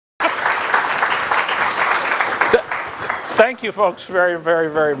Thank you, folks, very,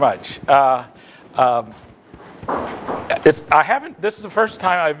 very, very much. This is the first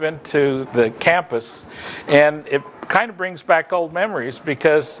time I've been to the campus, and it kind of brings back old memories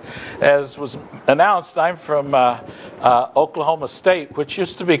because, as was announced, I'm from Oklahoma State, which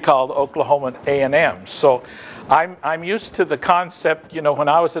used to be called Oklahoma A&M. So I'm used to the concept, you know, when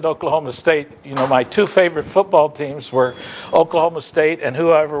I was at Oklahoma State, you know, my two favorite football teams were Oklahoma State and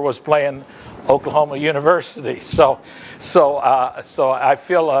whoever was playing Oklahoma University. So I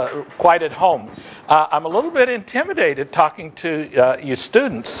feel quite at home. I'm a little bit intimidated talking to you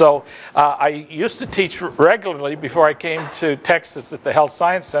students. So I used to teach regularly before I came to Texas at the Health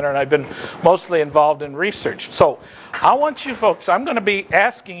Science Center, and I've been mostly involved in research. So I want you folks, I'm going to be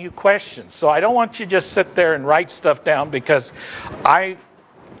asking you questions. So I don't want you to just sit there and write stuff down, because I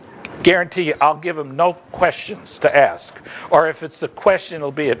guarantee you I'll give them no questions to ask. Or if it's a question,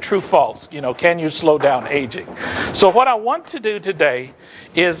 it'll be a true-false. You know, can you slow down aging? So what I want to do today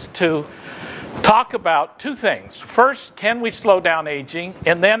is to talk about two things. First, can we slow down aging?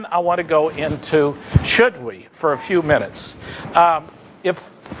 And then I want to go into should we for a few minutes. If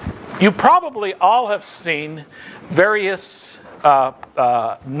you probably all have seen various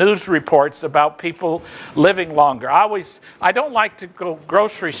news reports about people living longer. I don't like to go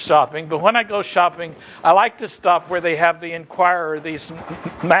grocery shopping, but when I go shopping, I like to stop where they have the Inquirer, these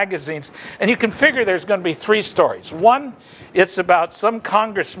magazines, and you can figure there's going to be three stories. One, it's about some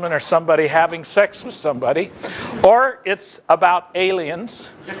congressman or somebody having sex with somebody, or it's about aliens,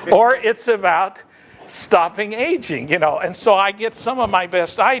 or it's about stopping aging, you know. And so I get some of my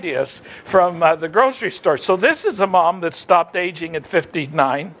best ideas from the grocery store. So this is a mom that stopped aging at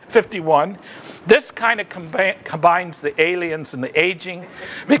 51. This kind of combines the aliens and the aging,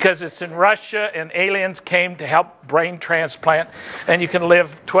 because it's in Russia and aliens came to help brain transplant, and you can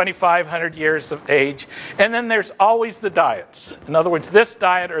live 2,500 years of age. And then there's always the diets. In other words, this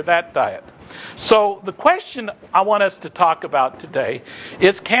diet or that diet. So the question I want us to talk about today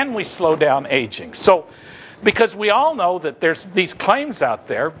is, can we slow down aging? So, because we all know that there's these claims out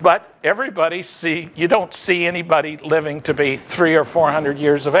there, but you don't see anybody living to be 300 or 400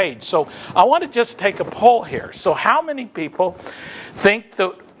 years of age. So I want to just take a poll here. So how many people think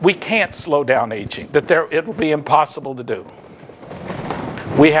that we can't slow down aging, that it will be impossible to do?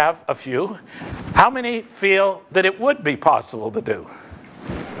 We have a few. How many feel that it would be possible to do?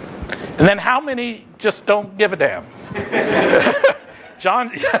 And then how many just don't give a damn?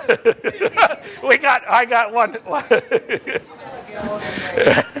 John, I got one.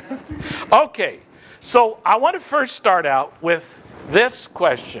 Okay, so I want to first start out with this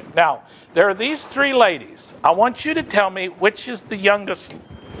question. Now, there are these three ladies. I want you to tell me which is the youngest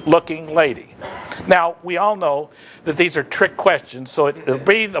looking lady. Now, we all know that these are trick questions, so it'll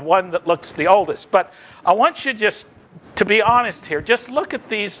be the one that looks the oldest. But I want you just to be honest here, just look at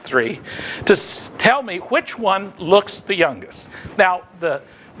these three to tell me which one looks the youngest. Now,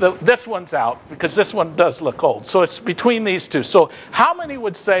 this one's out because this one does look old. So it's between these two. So how many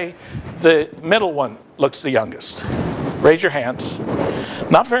would say the middle one looks the youngest? Raise your hands.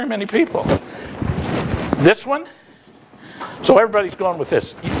 Not very many people. This one? So everybody's going with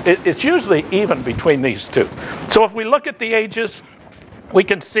this. It's usually even between these two. So if we look at the ages, we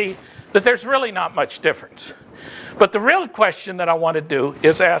can see that there's really not much difference. But the real question that I want to do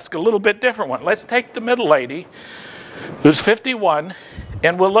is ask a little bit different one. Let's take the middle lady, who's 51,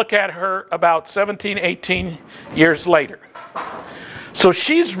 and we'll look at her about 17, 18 years later. So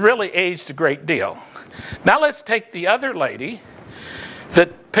she's really aged a great deal. Now let's take the other lady. The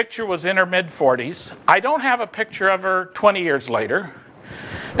picture was in her mid-40s. I don't have a picture of her 20 years later,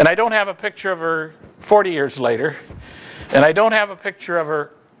 and I don't have a picture of her 40 years later, and I don't have a picture of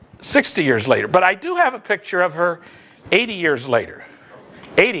her 60 years later. But I do have a picture of her 80 years later.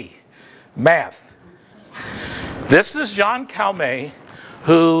 80. Math. This is John Calmet,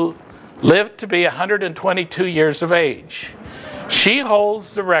 who lived to be 122 years of age. She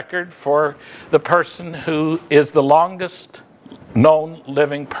holds the record for the person who is the longest known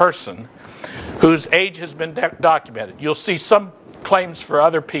living person whose age has been documented. You'll see some claims for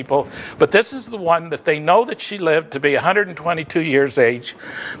other people, but this is the one that they know that she lived to be 122 years age,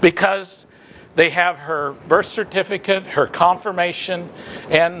 because they have her birth certificate, her confirmation,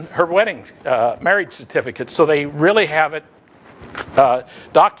 and her wedding marriage certificate. So they really have it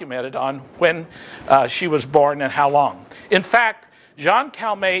documented on when she was born and how long. In fact, John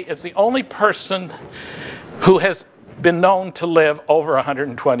Calmet is the only person who has been known to live over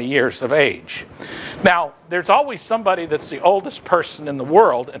 120 years of age. Now, there's always somebody that's the oldest person in the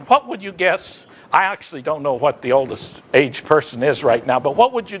world, and what would you guess? I actually don't know what the oldest age person is right now, but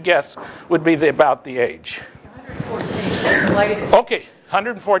what would you guess would be about the age? 114. Okay,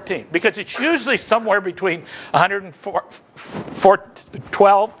 114, because it's usually somewhere between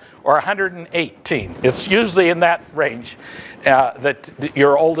 112 or 118. It's usually in that range that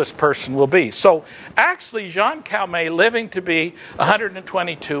your oldest person will be. So actually, Jean Calmet living to be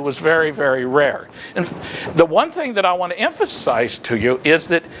 122 was very, very rare. And the one thing that I want to emphasize to you is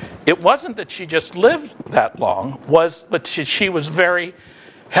that it wasn't that she just lived that long, but she was very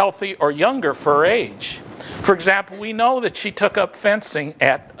healthy or younger for her age. For example, we know that she took up fencing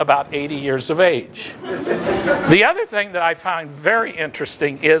at about 80 years of age. The other thing that I find very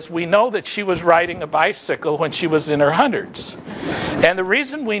interesting is we know that she was riding a bicycle when she was in her hundreds. And the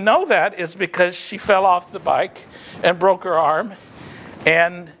reason we know that is because she fell off the bike and broke her arm,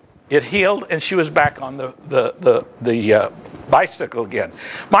 and it healed, and she was back on the bicycle again.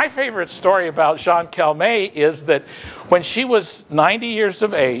 My favorite story about Jean Calmet is that when she was 90 years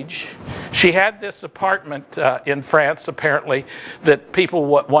of age, she had this apartment in France, apparently, that people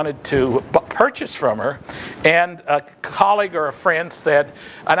wanted to purchase from her. And a colleague or a friend said,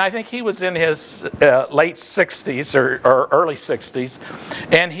 and I think he was in his late 60s or early 60s,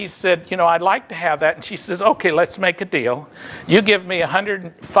 and he said, you know, I'd like to have that. And she says, okay, let's make a deal. You give me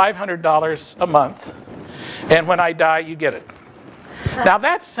 $500 a month, and when I die, you get it. Now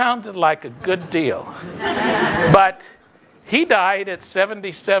that sounded like a good deal, but he died at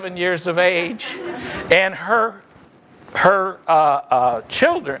 77 years of age, and her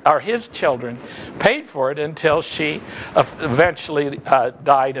children, or his children, paid for it until she eventually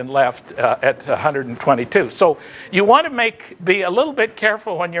died and left at 122. So you want to be a little bit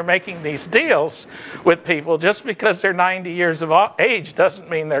careful when you're making these deals with people. Just because they're 90 years of age doesn't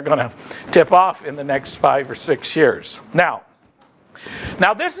mean they're going to tip off in the next 5 or 6 years.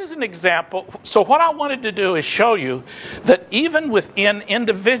 Now this is an example. So what I wanted to do is show you that even within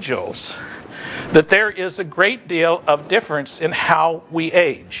individuals, that there is a great deal of difference in how we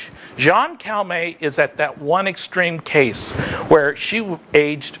age. Jean Calmet is at that one extreme case where she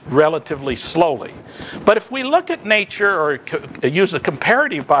aged relatively slowly. But if we look at nature or use a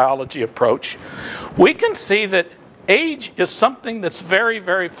comparative biology approach, we can see that age is something that's very,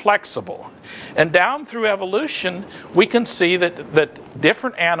 very flexible. And down through evolution, we can see that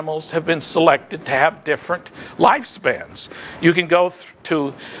different animals have been selected to have different lifespans. You can go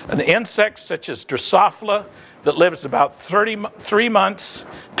to an insect such as Drosophila that lives about 3 months,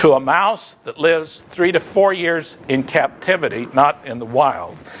 to a mouse that lives 3 to 4 years in captivity, not in the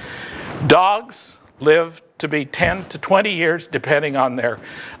wild. Dogs live to be 10 to 20 years, depending on their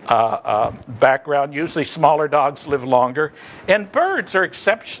background. Usually smaller dogs live longer. And birds are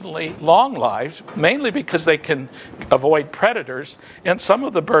exceptionally long lives, mainly because they can avoid predators. And some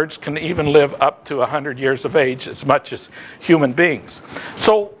of the birds can even live up to 100 years of age, as much as human beings.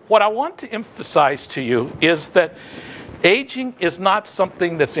 So what I want to emphasize to you is that aging is not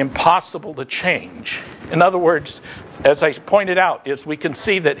something that's impossible to change. In other words, as I pointed out, is we can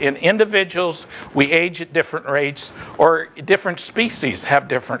see that in individuals, we age at different rates, or different species have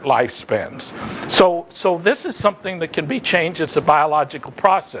different lifespans. So this is something that can be changed. It's a biological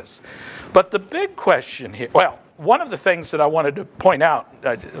process. But the big question here, well, one of the things that I wanted to point out,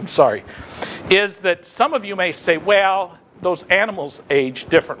 is that some of you may say, well, those animals age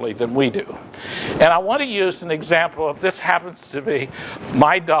differently than we do. And I want to use an example of this. Happens to be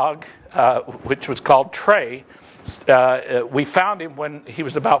my dog, which was called Trey. We found him when he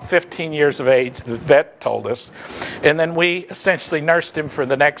was about 15 years of age, the vet told us. And then we essentially nursed him for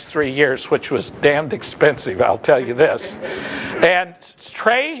the next 3 years, which was damned expensive, I'll tell you this. And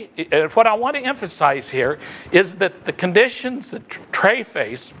Trey, what I want to emphasize here is that the conditions that Trey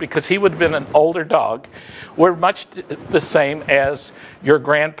faced, because he would have been an older dog, were much the same as your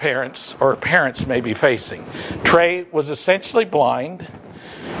grandparents or parents may be facing. Trey was essentially blind.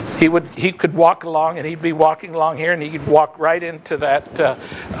 He could walk along, and he'd be walking along here, and he'd walk right into that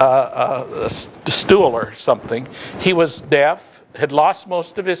stool or something. He was deaf, had lost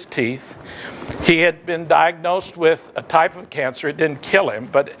most of his teeth. He had been diagnosed with a type of cancer. It didn't kill him,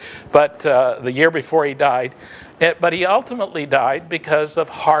 but the year before he died. But he ultimately died because of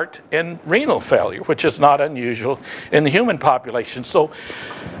heart and renal failure, which is not unusual in the human population. So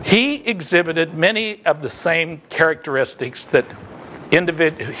he exhibited many of the same characteristics that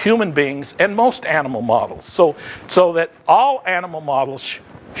human beings and most animal models. So that all animal models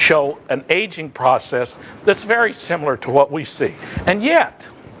show an aging process that's very similar to what we see. And yet,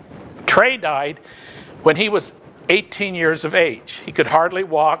 Trey died when he was 18 years of age. He could hardly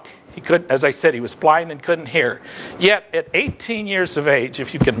walk. He couldn't, as I said, he was blind and couldn't hear. Yet at 18 years of age,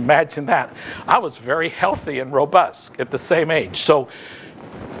 if you can imagine that, I was very healthy and robust at the same age. So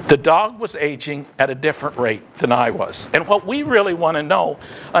the dog was aging at a different rate than I was. And what we really want to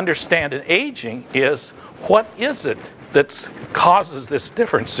understand in aging is, what is it that causes this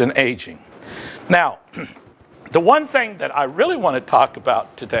difference in aging? Now, the one thing that I really want to talk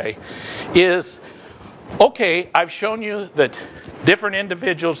about today is, okay, I've shown you that different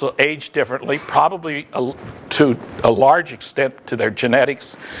individuals will age differently, probably to a large extent to their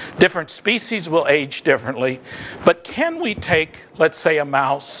genetics. Different species will age differently. But can we take, let's say, a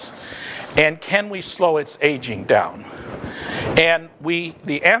mouse, and can we slow its aging down? And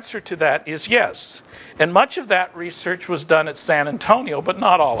the answer to that is yes. And much of that research was done at San Antonio, but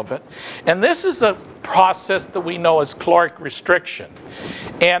not all of it. And this is a process that we know as caloric restriction.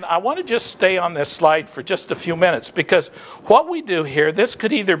 And I want to just stay on this slide for just a few minutes, because what we do here,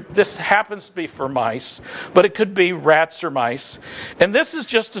 this happens to be for mice, but it could be rats or mice. And this is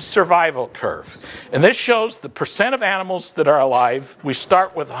just a survival curve. And this shows the percent of animals that are alive. We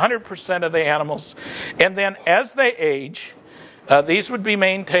start with 100% of the animals. And then as they age, these would be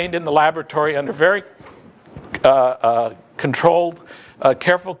maintained in the laboratory under very controlled,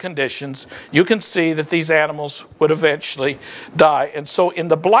 careful conditions. You can see that these animals would eventually die. And so in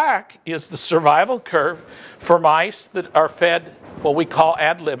the black is the survival curve for mice that are fed what we call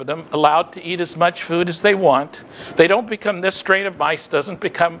ad libitum, allowed to eat as much food as they want. They don't become, this strain of mice doesn't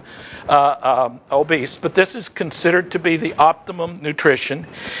become obese, but this is considered to be the optimum nutrition.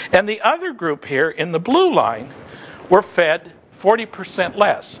 And the other group here in the blue line were fed 40%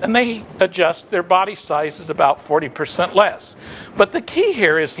 less, and they adjust, their body size is about 40% less. But the key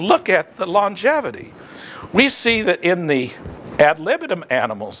here is look at the longevity. We see that in the ad libitum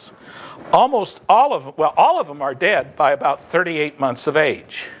animals, almost all of them, well, all of them are dead by about 38 months of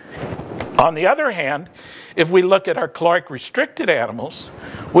age. On the other hand, if we look at our caloric restricted animals,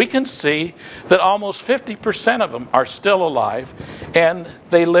 we can see that almost 50% of them are still alive, and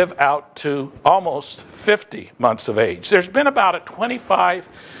they live out to almost 50 months of age. There's been about a 25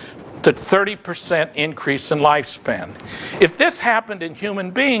 to 30% increase in lifespan. If this happened in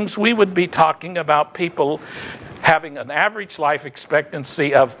human beings, we would be talking about people having an average life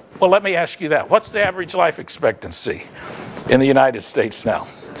expectancy of, well, let me ask you that. What's the average life expectancy in the United States now?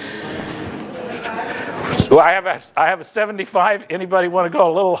 Well, I have a 75. Anybody want to go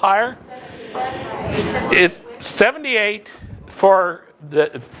a little higher? It's 78 for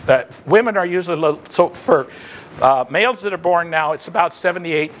the women are usually a little, so for males that are born now, it's about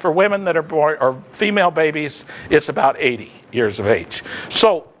 78. For women that are born, or female babies, it's about 80 years of age.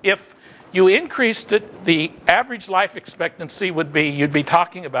 So if you increased it, the average life expectancy would be, you'd be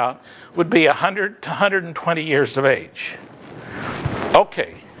talking about, would be 100 to 120 years of age.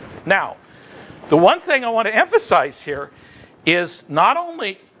 Okay, now, the one thing I want to emphasize here is not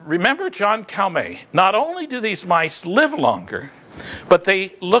only, remember John Calmet, not only do these mice live longer, but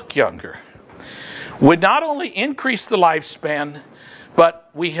they look younger. We not only increase the lifespan, but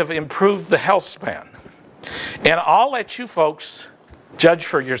we have improved the health span. And I'll let you folks judge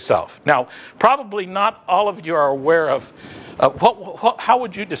for yourself. Now, probably not all of you are aware of, how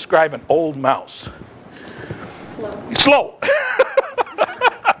would you describe an old mouse? Slow. Slow.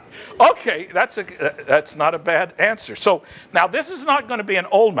 Okay, that's not a bad answer. So now this is not going to be an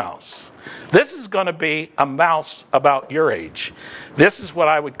old mouse. This is going to be a mouse about your age. This is what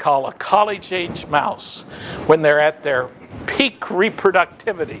I would call a college-age mouse when they're at their peak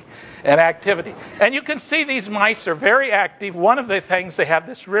reproductivity and activity. And you can see these mice are very active. One of the things, they have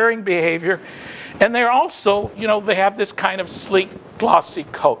this rearing behavior, and they're also, you know, they have this kind of sleek, glossy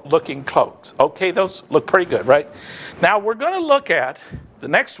looking coats. Okay, those look pretty good, right? Now we're going to look at, the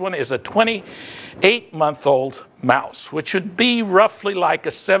next one is a 28-month-old mouse, which would be roughly like a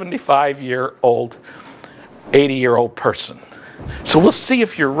 75-year-old, 80-year-old person. So we'll see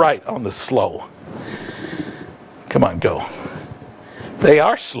if you're right on the slow. Come on, go. They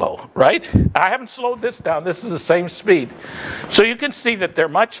are slow, right? I haven't slowed this down. This is the same speed. So you can see that they're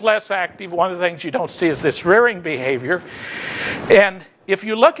much less active. One of the things you don't see is this rearing behavior. And if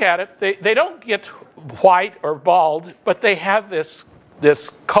you look at it, they don't get white or bald, but they have this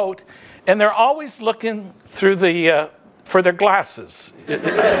coat, and they're always looking through the for their glasses.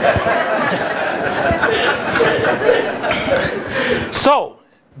 So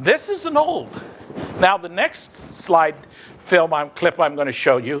this is an old. Now the next slide clip I'm going to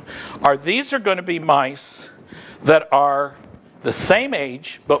show you these are going to be mice that are the same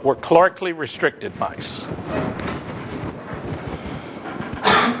age but were calorically restricted mice.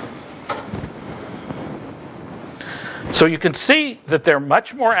 So you can see that they're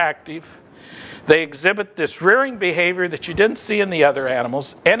much more active. They exhibit this rearing behavior that you didn't see in the other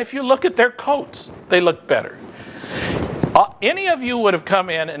animals. And if you look at their coats, they look better. Any of you would have come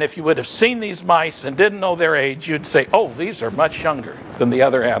in, and if you would have seen these mice and didn't know their age, you'd say, oh, these are much younger than the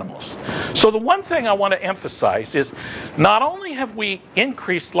other animals. So the one thing I want to emphasize is not only have we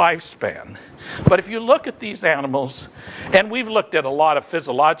increased lifespan, but if you look at these animals, and we've looked at a lot of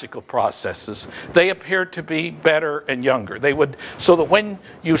physiological processes, they appear to be better and younger. So that when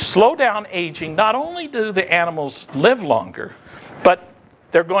you slow down aging, not only do the animals live longer, but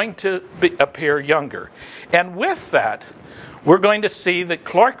they're going to appear younger. And with that, we're going to see that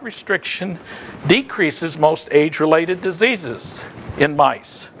caloric restriction decreases most age-related diseases in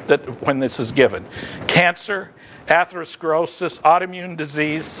mice when this is given. Cancer, atherosclerosis, autoimmune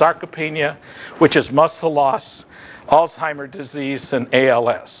disease, sarcopenia, which is muscle loss, Alzheimer's disease, and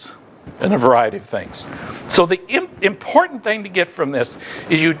ALS, and a variety of things. So the important thing to get from this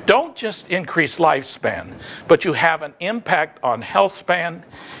is you don't just increase lifespan, but you have an impact on health span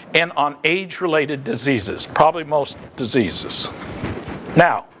and on age-related diseases, probably most diseases.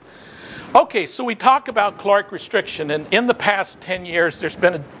 Now, okay, so we talk about caloric restriction, and in the past 10 years, there's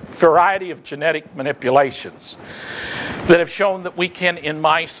been a variety of genetic manipulations that have shown that we can, in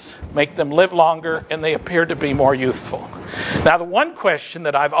mice, make them live longer, and they appear to be more youthful. Now, the one question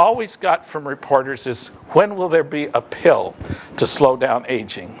that I've always got from reporters is, when will there be a pill to slow down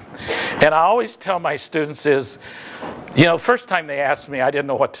aging? And I always tell my students is, you know, the first time they asked me, I didn't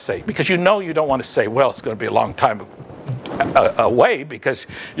know what to say, because you know you don't want to say, well, it's going to be a long time away, because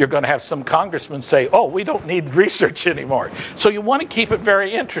you're going to have some congressman say, oh, we don't need research anymore. So you want to keep it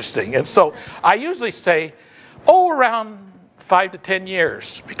very interesting. And so I usually say, oh, around 5 to 10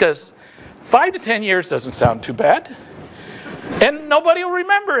 years, because 5 to 10 years doesn't sound too bad. And nobody will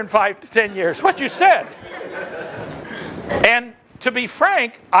remember in 5 to 10 years what you said. And to be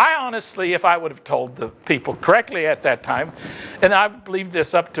frank, I honestly, if I would have told the people correctly at that time, and I believed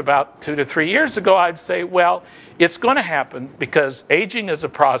this up to about 2 to 3 years ago, I'd say, well, it's going to happen because aging is a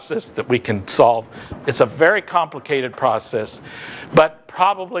process that we can solve. It's a very complicated process, but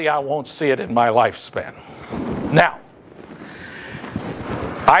probably I won't see it in my lifespan. Now,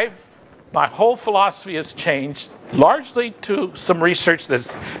 my whole philosophy has changed largely to some research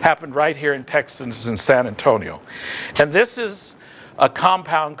that's happened right here in Texas and San Antonio. And this is a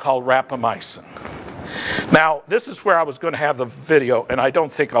compound called rapamycin. Now, this is where I was going to have the video, and I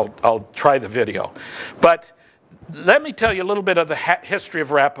don't think I'll try the video. But let me tell you a little bit of the history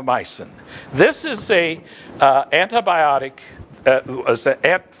of rapamycin. This is a antibiotic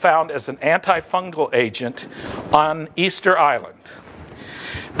found as an antifungal agent on Easter Island.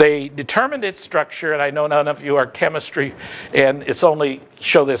 They determined its structure, and I know none of you are chemistry, and it's only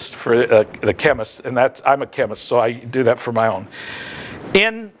show this for the chemists, and I'm a chemist, so I do that for my own.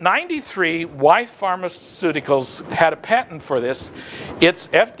 In '93, Wyeth Pharmaceuticals had a patent for this. It's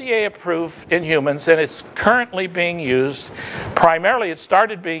FDA approved in humans, and it's currently being used. Primarily, it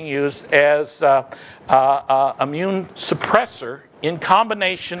started being used as immune suppressor in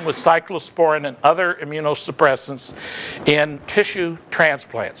combination with cyclosporin and other immunosuppressants in tissue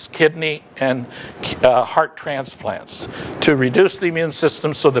transplants, kidney and heart transplants, to reduce the immune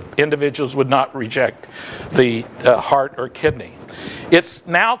system so that individuals would not reject the heart or kidney. It's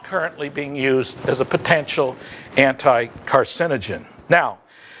now currently being used as a potential anti-carcinogen. Now,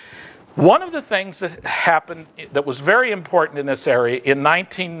 one of the things that happened that was very important in this area in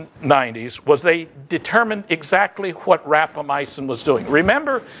 1990s was they determined exactly what rapamycin was doing.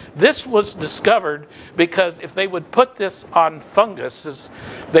 Remember, this was discovered because if they would put this on funguses,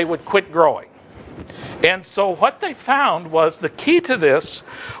 they would quit growing. And so what they found was the key to this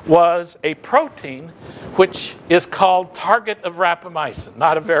was a protein which is called target of rapamycin.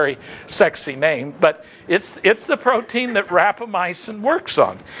 Not a very sexy name, but it's the protein that rapamycin works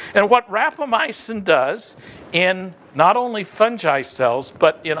on. And what rapamycin does in not only fungi cells,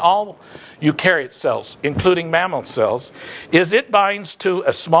 but in all eukaryote cells, including mammal cells, is it binds to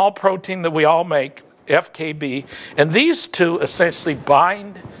a small protein that we all make, FKB, and these two essentially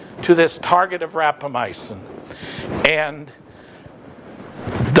bind to this target of rapamycin and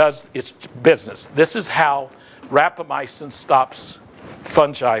does its business. This is how rapamycin stops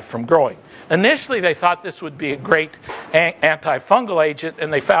fungi from growing. Initially, they thought this would be a great antifungal agent,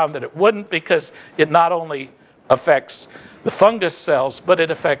 and they found that it wouldn't because it not only affects the fungus cells, but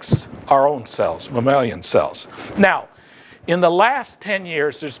it affects our own cells, mammalian cells. Now, in the last 10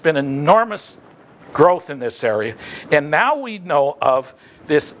 years, there's been enormous growth in this area, and now we know of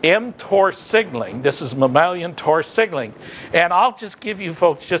this mTOR signaling. This is mammalian TOR signaling. And I'll just give you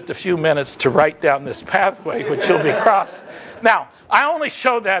folks just a few minutes to write down this pathway, which you'll be cross. Now, I only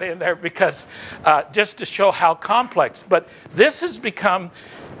show that in there because just to show how complex. But this has become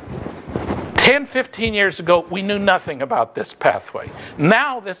 10, 15 years ago, we knew nothing about this pathway.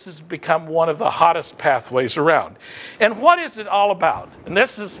 Now this has become one of the hottest pathways around. And what is it all about? And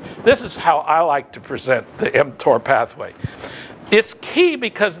this is how I like to present the mTOR pathway. It's key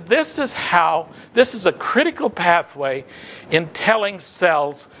because this is a critical pathway in telling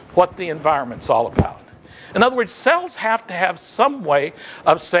cells what the environment's all about. In other words, cells have to have some way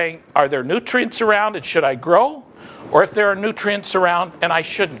of saying, are there nutrients around and should I grow? Or if there are nutrients around and I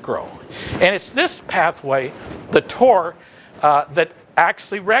shouldn't grow. And it's this pathway, the TOR, that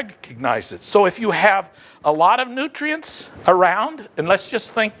actually recognizes it. So if you have a lot of nutrients around, and let's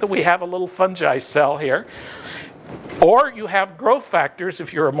just think that we have a little fungi cell here, or you have growth factors,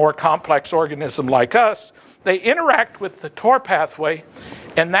 if you're a more complex organism like us, they interact with the TOR pathway,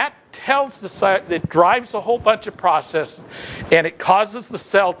 and that tells the cell, it drives a whole bunch of processes, and it causes the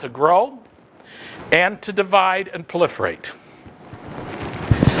cell to grow and to divide and proliferate.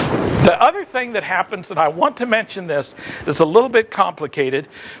 The other thing that happens, and I want to mention this, is a little bit complicated,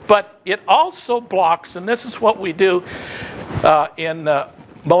 but it also blocks, and this is what we do in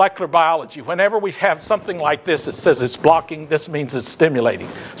molecular biology. Whenever we have something like this, it says it's blocking, this means it's stimulating.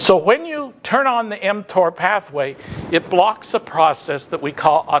 So when you turn on the mTOR pathway, it blocks a process that we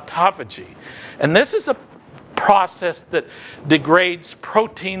call autophagy. And this is a process that degrades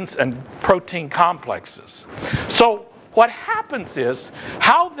proteins and protein complexes. So what happens is,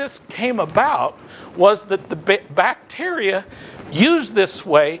 how this came about was that the bacteria used this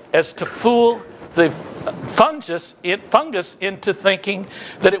way as to fool the fungus into thinking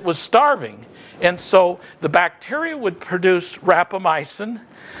that it was starving. And so the bacteria would produce rapamycin.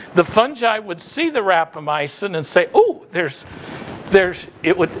 The fungi would see the rapamycin and say, oh,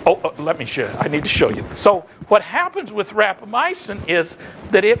 let me show you. I need to show you. So what happens with rapamycin is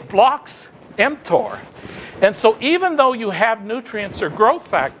that it blocks mTOR. And so even though you have nutrients or growth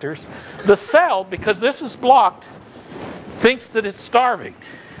factors, the cell, because this is blocked, thinks that it's starving.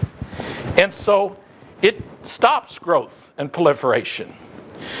 And so it stops growth and proliferation.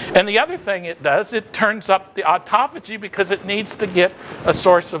 And the other thing it does, it turns up the autophagy because it needs to get a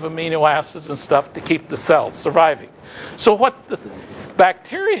source of amino acids and stuff to keep the cells surviving. So what the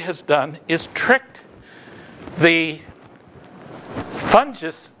bacteria has done is tricked the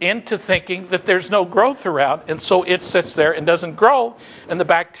fungus into thinking that there's no growth around, and so it sits there and doesn't grow, and the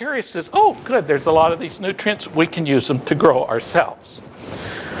bacteria says, oh good, there's a lot of these nutrients, we can use them to grow ourselves.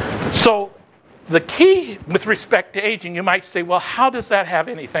 So the key with respect to aging, you might say, well, how does that have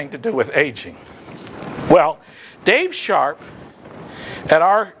anything to do with aging? Well, Dave Sharp at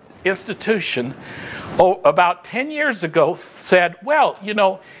our institution about 10 years ago said, well, you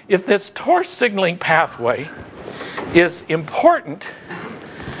know, if this TOR signaling pathway is important,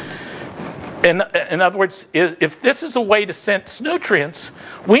 in other words, if this is a way to sense nutrients,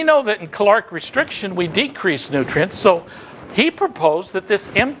 we know that in caloric restriction we decrease nutrients, so he proposed that this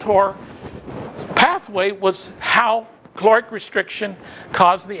mTOR pathway was how caloric restriction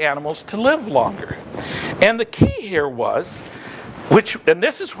caused the animals to live longer. And the key here was, and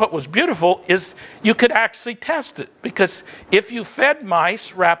this is what was beautiful, is you could actually test it. Because if you fed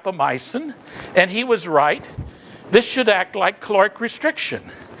mice rapamycin, and he was right, this should act like caloric restriction.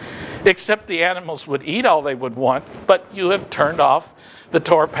 Except the animals would eat all they would want, but you have turned off the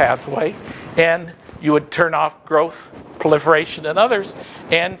TOR pathway, and you would turn off growth, proliferation, and others,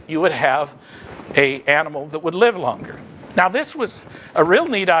 and you would have an animal that would live longer. Now this was a real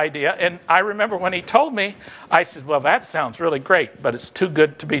neat idea, and I remember when he told me, I said, well, that sounds really great, but it's too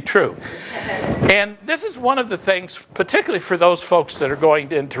good to be true. And this is one of the things, particularly for those folks that are going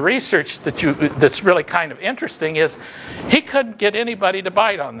into research, that's really kind of interesting, is he couldn't get anybody to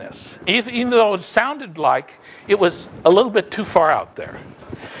bite on this, even though it sounded like it was a little bit too far out there.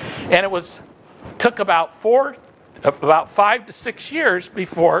 And it took about 5 to 6 years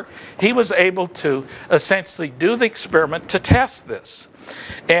before he was able to essentially do the experiment to test this.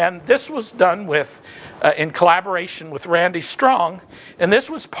 And this was done in collaboration with Randy Strong, and this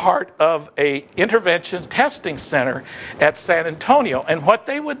was part of a intervention testing center at San Antonio. And what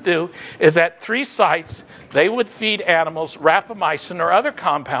they would do is at 3 sites, they would feed animals rapamycin or other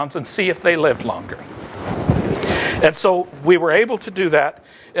compounds and see if they lived longer. And so we were able to do that.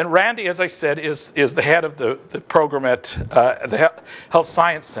 And Randy, as I said, is the head of the program at the Health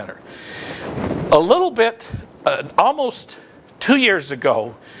Science Center. A little bit, almost 2 years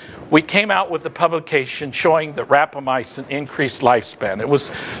ago, we came out with a publication showing that rapamycin increased lifespan. It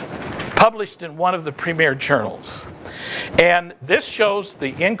was published in one of the premier journals. And this shows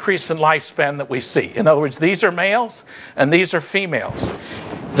the increase in lifespan that we see. In other words, these are males and these are females.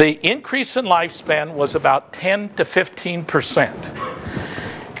 The increase in lifespan was about 10 to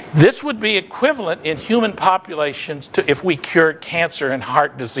 15%. This would be equivalent in human populations to if we cured cancer and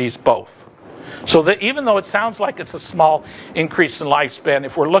heart disease both. So that even though it sounds like it's a small increase in lifespan,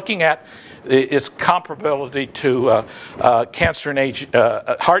 if we're looking at its comparability to cancer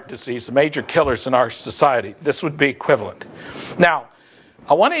and heart disease, the major killers in our society, this would be equivalent. Now,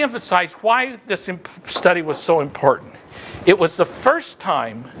 I want to emphasize why this study was so important. It was the first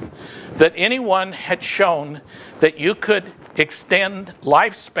time that anyone had shown that you could extend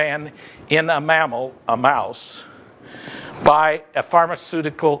lifespan in a mammal, a mouse, by a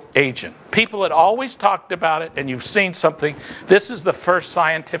pharmaceutical agent. People had always talked about it, and you've seen something. This is the first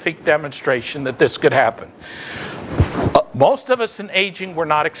scientific demonstration that this could happen. Most of us in aging were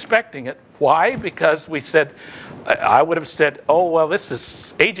not expecting it. Why? Because we said, I would have said, oh, well,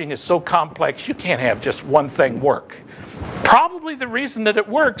 aging is so complex, you can't have just one thing work. Probably the reason that it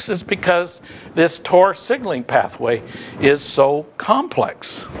works is because this TOR signaling pathway is so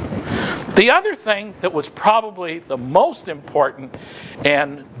complex. The other thing that was probably the most important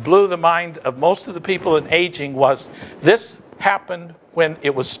and blew the mind of most of the people in aging was this happened when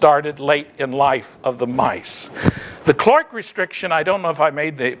it was started late in life of the mice. The caloric restriction, I don't know if I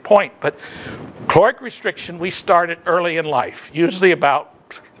made the point, but caloric restriction we started early in life, usually about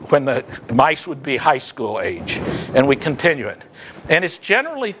when the mice would be high school age, and we continue it. And it's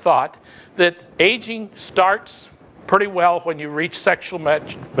generally thought that aging starts pretty well when you reach sexual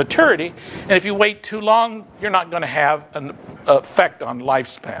maturity, and if you wait too long, you're not going to have an effect on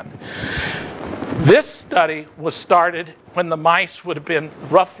lifespan. This study was started when the mice would have been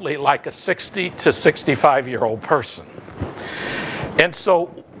roughly like a 60 to 65-year-old person. And so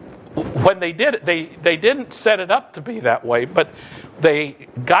when they did it, they didn't set it up to be that way, but they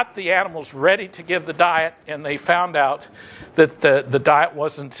got the animals ready to give the diet, and they found out that the diet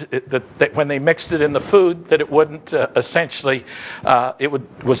wasn't, that when they mixed it in the food, that it wouldn't essentially,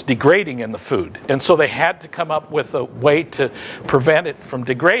 was degrading in the food. And so they had to come up with a way to prevent it from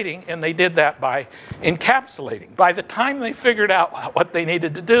degrading, and they did that by encapsulating. By the time they figured out what they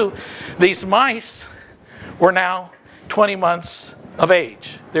needed to do, these mice were now 20 months of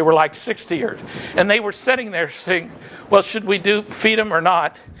age. They were like 60 years. And they were sitting there saying, well, should we feed them or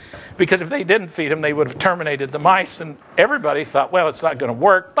not? Because if they didn't feed them, they would have terminated the mice. And everybody thought, well, it's not going to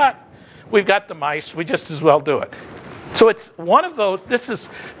work, but we've got the mice. We just as well do it. So it's one of those, this is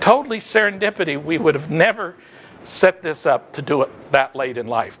totally serendipity. We would have never set this up to do it that late in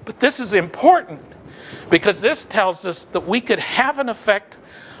life. But this is important because this tells us that we could have an effect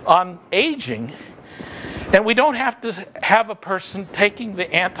on aging, and we don't have to have a person taking the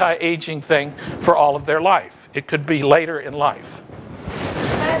anti-aging thing for all of their life. It could be later in life.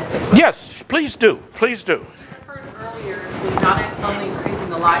 Yes, please do. Please do. You referred earlier to not only increasing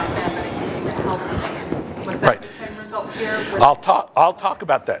the lifespan, but increasing the health span. Was that right? The same result here? I'll talk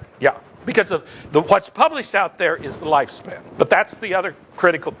about that. Yeah, because of what's published out there is the lifespan, but that's the other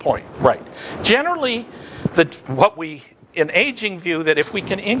critical point. Right. Generally, what we in aging view that if we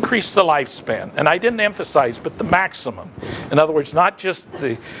can increase the lifespan, and I didn't emphasize, but the maximum, in other words, not just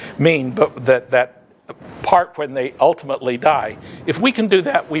the mean, but that part when they ultimately die, if we can do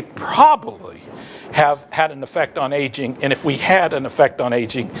that, we probably have had an effect on aging, and if we had an effect on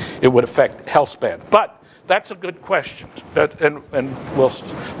aging, it would affect health span. But that's a good question, and we'll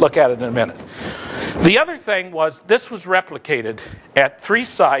look at it in a minute. The other thing was this was replicated at 3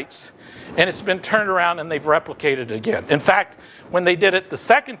 sites, and it's been turned around and they've replicated it again. In fact, when they did it the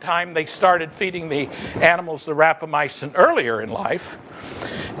second time, they started feeding the animals the rapamycin earlier in life,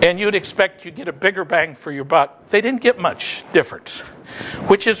 and you'd expect you'd get a bigger bang for your buck. They didn't get much difference,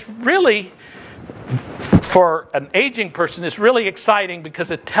 which is really, for an aging person, is really exciting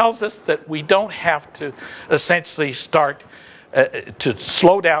because it tells us that we don't have to essentially start to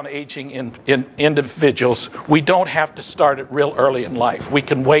slow down aging in individuals. We don't have to start it real early in life. We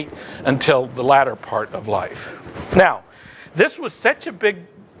can wait until the latter part of life. Now, this was such a big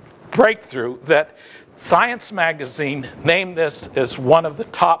breakthrough that Science magazine named this as one of the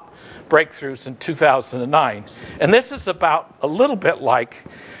top breakthroughs in 2009. And this is about a little bit like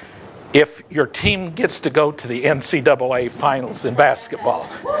if your team gets to go to the NCAA finals in basketball.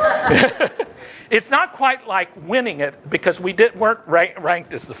 It's not quite like winning it because we weren't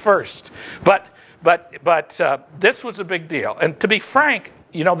ranked as the first, but this was a big deal. And to be frank,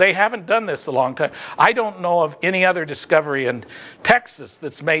 you know, they haven't done this a long time. I don't know of any other discovery in Texas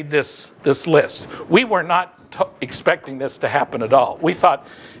that's made this list. We were not expecting this to happen at all. We thought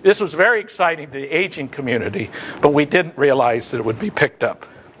this was very exciting to the aging community, but we didn't realize that it would be picked up.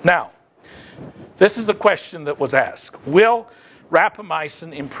 Now, this is a question that was asked. Will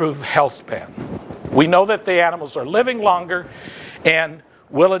rapamycin improve health span? We know that the animals are living longer, and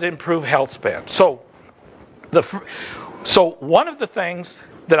will it improve health span? So one of the things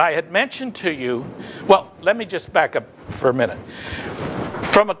that I had mentioned to you, well, let me just back up for a minute.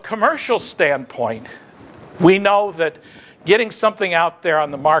 From a commercial standpoint, we know that getting something out there on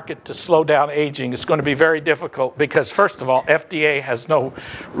the market to slow down aging is going to be very difficult because, first of all, FDA has no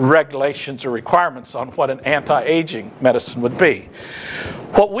regulations or requirements on what an anti-aging medicine would be.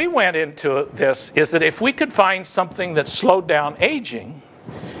 What we went into this is that if we could find something that slowed down aging,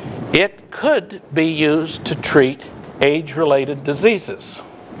 it could be used to treat age-related diseases,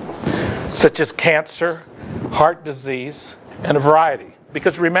 such as cancer, heart disease, and a variety.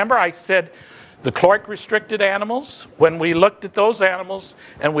 Because remember I said the caloric-restricted animals, when we looked at those animals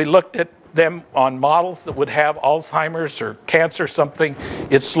and we looked at them on models that would have Alzheimer's or cancer or something,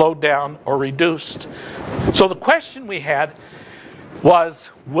 it slowed down or reduced. So the question we had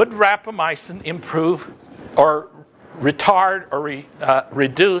was, would rapamycin improve or retard or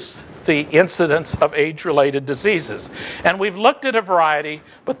reduce the incidence of age-related diseases? And we've looked at a variety,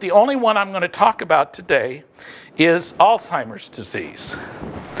 but the only one I'm going to talk about today is Alzheimer's disease.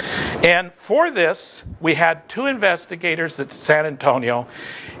 And for this, we had 2 investigators at San Antonio,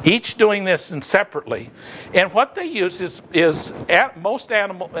 each doing this separately. And what they use is most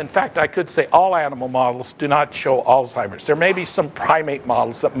animal, in fact, I could say all animal models do not show Alzheimer's. There may be some primate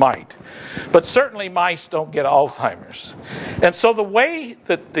models that might, but certainly mice don't get Alzheimer's. And so the way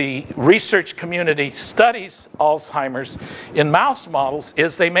that the research community studies Alzheimer's in mouse models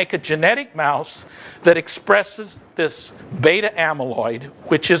is they make a genetic mouse that expresses this beta amyloid,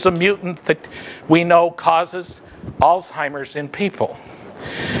 which is a mutant that we know causes Alzheimer's in people.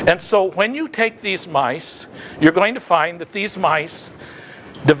 And so when you take these mice, you're going to find that these mice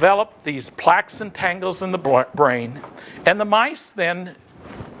develop these plaques and tangles in the brain, and the mice then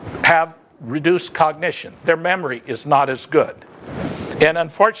have reduced cognition. Their memory is not as good. And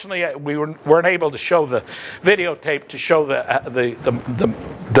unfortunately, we weren't able to show the videotape to show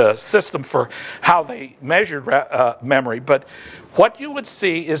the system for how they measured memory. But what you would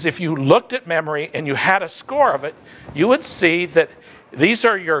see is if you looked at memory and you had a score of it, you would see that these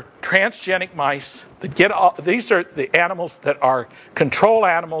are your transgenic mice that get these are the animals that are control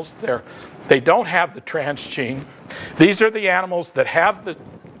animals. They don't have the transgene. These are the animals that have the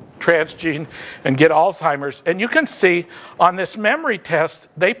transgene and get Alzheimer's. And you can see on this memory test,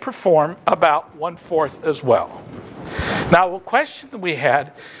 they perform about 1/4 as well. Now, the question that we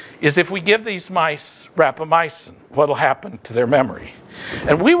had is if we give these mice rapamycin, what will happen to their memory?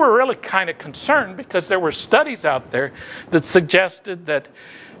 And we were really kind of concerned because there were studies out there that suggested that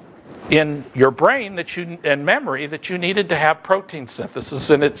in your brain and memory that you needed to have protein synthesis,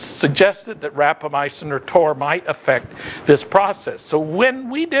 and it's suggested that rapamycin or TOR might affect this process. So when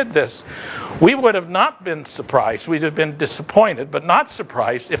we did this, we would have not been surprised. We'd have been disappointed, but not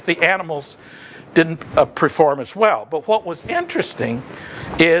surprised if the animals didn't perform as well. But what was interesting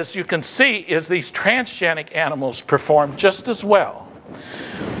is you can see is these transgenic animals perform just as well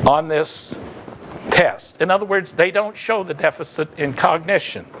on this test. In other words, they don't show the deficit in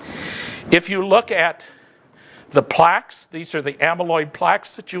cognition. If you look at the plaques, these are the amyloid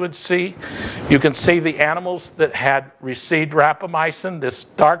plaques that you would see. You can see the animals that had received rapamycin, this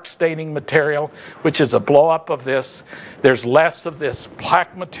dark staining material, which is a blow-up of this. There's less of this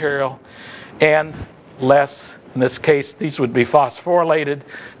plaque material and less, in this case, these would be phosphorylated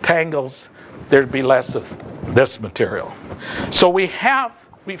tangles. There'd be less of this material. So we've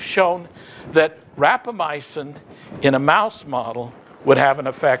shown that rapamycin in a mouse model would have an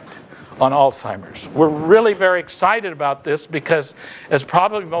effect on Alzheimer's. We're really very excited about this because, as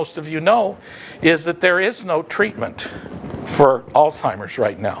probably most of you know, is that there is no treatment for Alzheimer's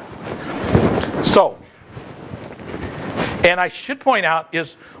right now. So, and I should point out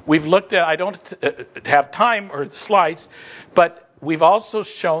is we've looked at, I don't have time or the slides, but we've also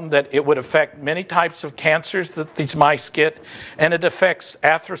shown that it would affect many types of cancers that these mice get, and it affects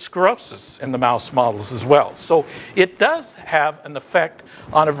atherosclerosis in the mouse models as well. So it does have an effect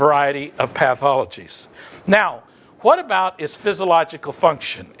on a variety of pathologies. Now, what about its physiological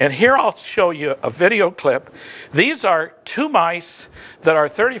function? And here I'll show you a video clip. These are 2 mice that are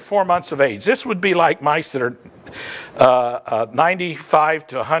 34 months of age. This would be like mice that are 95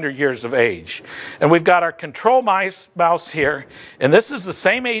 to 100 years of age. And we've got our control mouse here, and this is the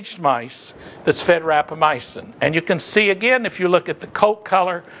same aged mice that's fed rapamycin. And you can see again, if you look at the coat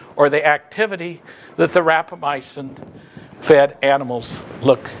color or the activity, that the rapamycin fed animals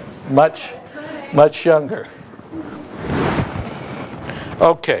look much, much younger.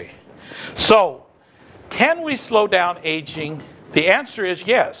 Okay, so can we slow down aging? The answer is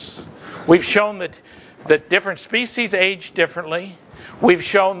yes. We've shown that different species age differently. We've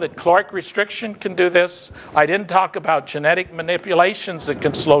shown that caloric restriction can do this. I didn't talk about genetic manipulations that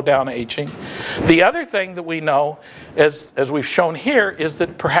can slow down aging. The other thing that we know, as we've shown here, is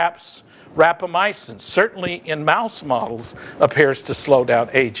that perhaps rapamycin, certainly in mouse models, appears to slow down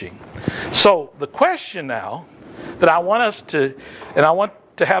aging. So the question now that I want us to, and I want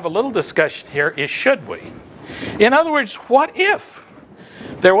to have a little discussion here, is should we? In other words, what if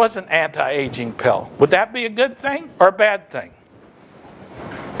there was an anti-aging pill? Would that be a good thing or a bad thing?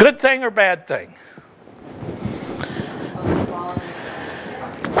 Good thing or bad thing?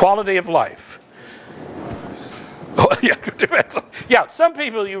 Quality of life. Oh, yeah, some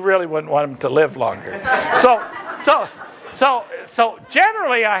people you really wouldn't want them to live longer. So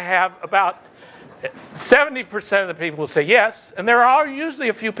generally I have about 70% of the people will say yes, and there are usually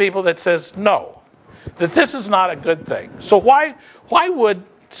a few people that says no, that this is not a good thing. So why would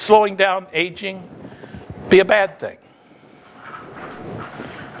slowing down aging be a bad thing?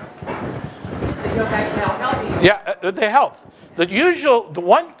 Yeah, the health. The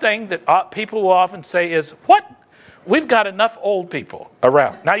one thing that people will often say is, what? We've got enough old people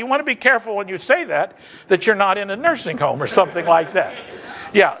around. Now you want to be careful when you say that you're not in a nursing home or something like that.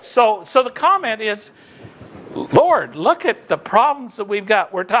 Yeah, so the comment is, Lord, look at the problems that we've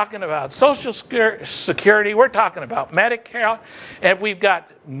got. We're talking about Social Security, we're talking about Medicare, and if we've got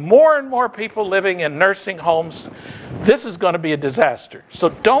more and more people living in nursing homes, this is going to be a disaster. So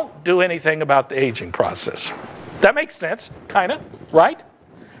don't do anything about the aging process. That makes sense, kind of, right?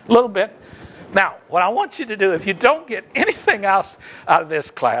 A little bit. Now, what I want you to do, if you don't get anything else out of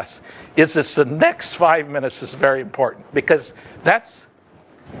this class, is this: the next 5 minutes is very important, because that's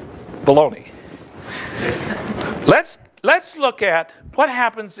baloney. Let's look at what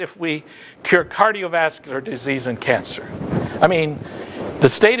happens if we cure cardiovascular disease and cancer. I mean, the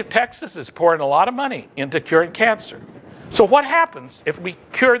state of Texas is pouring a lot of money into curing cancer. So what happens if we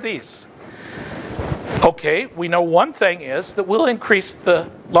cure these? Okay, we know one thing is that we'll increase the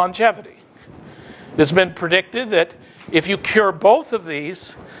longevity. It's been predicted that if you cure both of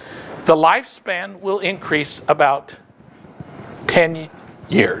these, the lifespan will increase about 10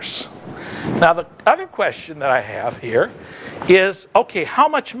 years. Now, the other question that I have here is, okay, how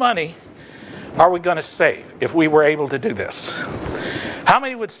much money are we going to save if we were able to do this? How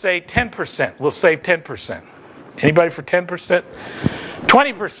many would say 10%? We'll save 10%. Anybody for 10%?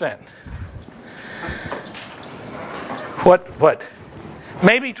 20%. What?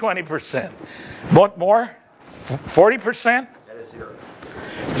 Maybe 20%. What more? 40%? That is 0.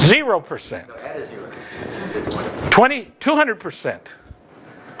 0%. No, that is 0. 200%.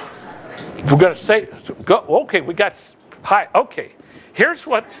 We're going to say, okay, we got high. Okay, here's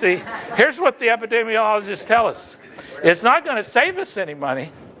what the epidemiologists tell us. It's not going to save us any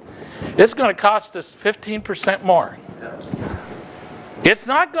money. It's going to cost us 15% more. It's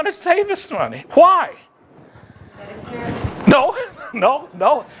not going to save us money. Why?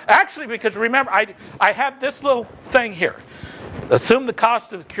 No. Actually, because remember, I have this little thing here. Assume the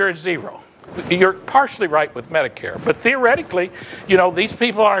cost of the cure is 0. You're partially right with Medicare, but theoretically, you know, these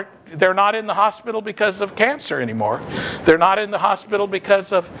people they're not in the hospital because of cancer anymore. They're not in the hospital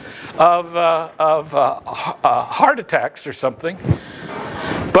because of heart attacks or something.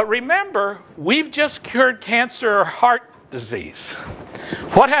 But remember, we've just cured cancer or heart disease.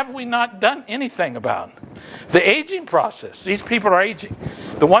 What have we not done anything about? The aging process. These people are aging.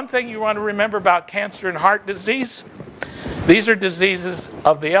 The one thing you want to remember about cancer and heart disease, these are diseases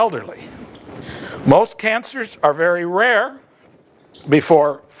of the elderly. Most cancers are very rare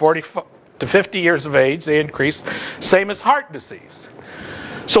before 40 to 50 years of age. They increase, same as heart disease.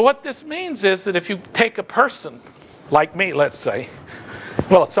 So what this means is that if you take a person like me, let's say,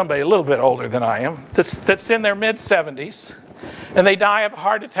 well, somebody a little bit older than I am, that's in their mid-70s, and they die of a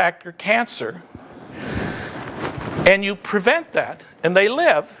heart attack or cancer, and you prevent that, and they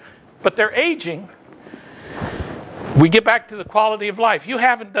live, but they're aging, we get back to the quality of life. You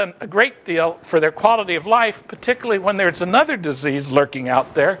haven't done a great deal for their quality of life, particularly when there's another disease lurking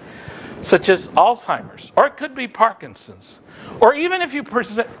out there, such as Alzheimer's, or it could be Parkinson's, or even if you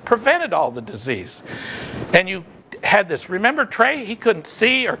prevented all the disease, and you had this. Remember Trey? He couldn't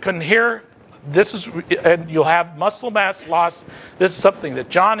see or couldn't hear. And you'll have muscle mass loss. This is something that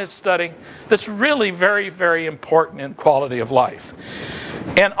John is studying. That's really very, very important in quality of life.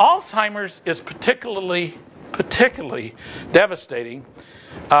 And Alzheimer's is particularly devastating,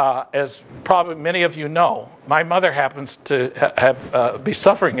 as probably many of you know. My mother happens to be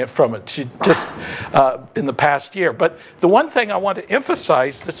suffering from it. She just in the past year. But the one thing I want to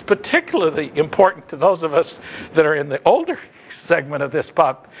emphasize that's particularly important to those of us that are in the older segment of this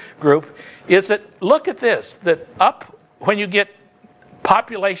pop group is that, look at this, that up when you get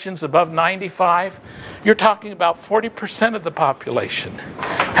populations above 95, you're talking about 40% of the population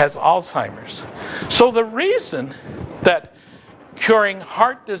has Alzheimer's. So the reason that curing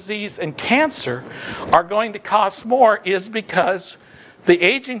heart disease and cancer are going to cost more is because the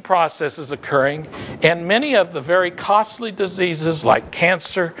aging process is occurring, and many of the very costly diseases like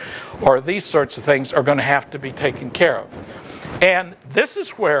cancer or these sorts of things are going to have to be taken care of. And this is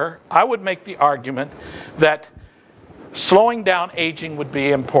where I would make the argument that slowing down aging would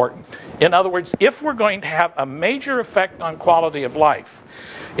be important. In other words, if we're going to have a major effect on quality of life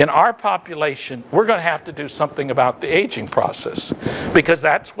in our population, we're going to have to do something about the aging process, because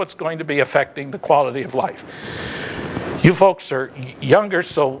that's what's going to be affecting the quality of life. You folks are younger,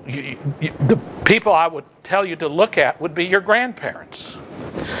 so the people I would tell you to look at would be your grandparents.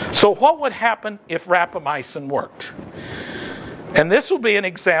 So what would happen if rapamycin worked? And this will be an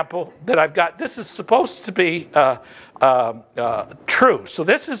example that I've got. This is supposed to be true. So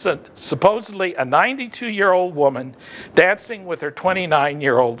this is supposedly a 92-year-old woman dancing with her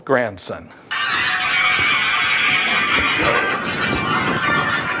 29-year-old grandson.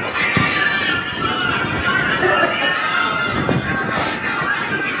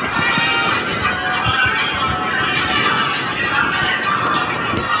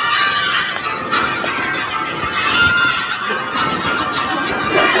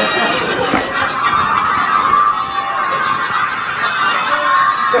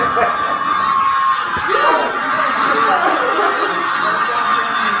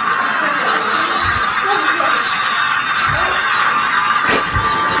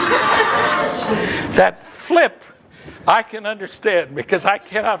 That flip, I can understand, because I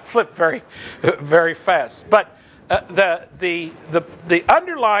cannot flip very fast. But the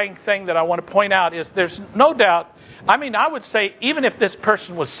underlying thing that I want to point out is there's no doubt. I mean, I would say even if this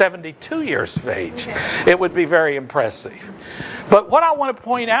person was 72 years of age, it would be very impressive. But what I want to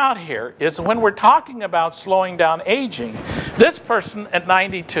point out here is when we're talking about slowing down aging, this person at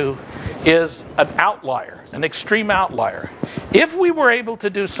 92 is an outlier, an extreme outlier. If we were able to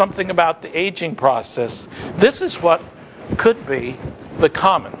do something about the aging process, this is what could be the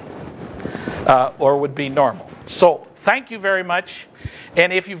common, or would be normal. So thank you very much.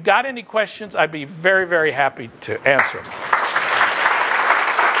 And if you've got any questions, I'd be very, very happy to answer them.